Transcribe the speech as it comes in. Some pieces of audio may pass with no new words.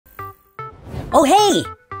Oh hey,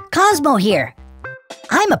 Cosmo here.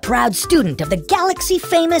 I'm a proud student of the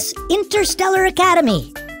galaxy-famous Interstellar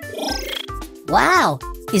Academy. Wow,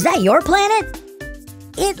 is that your planet?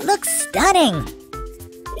 It looks stunning.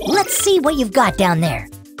 Let's see what you've got down there.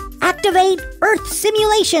 Activate Earth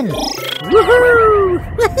simulation. Woohoo!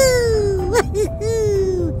 Woohoo!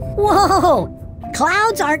 Woohoo! Whoa!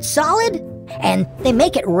 Clouds aren't solid, and they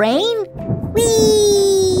make it rain?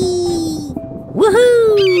 Whee!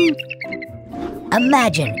 Woohoo!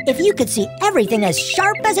 Imagine if you could see everything as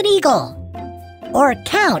sharp as an eagle, or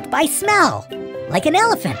count by smell, like an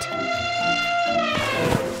elephant.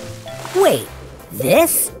 Wait,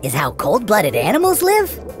 this is how cold-blooded animals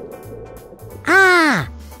live? Ah,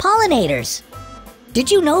 pollinators.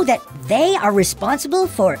 Did you know that they are responsible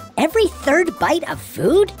for every third bite of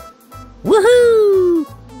food?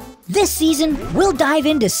 Woohoo! This season, we'll dive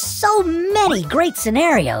into so many great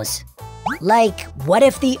scenarios. Like, what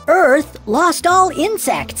if the Earth lost all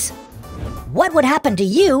insects? What would happen to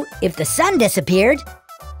you if the sun disappeared?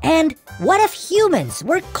 And what if humans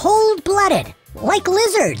were cold-blooded, like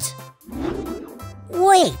lizards?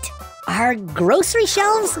 Wait, are grocery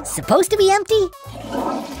shelves supposed to be empty?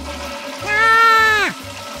 Ah!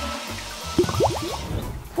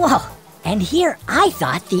 Whoa, and here I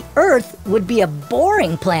thought the Earth would be a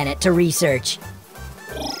boring planet to research.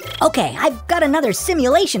 Okay, I've got another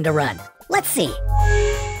simulation to run. Let's see.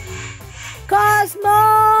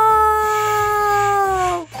 Cosmo!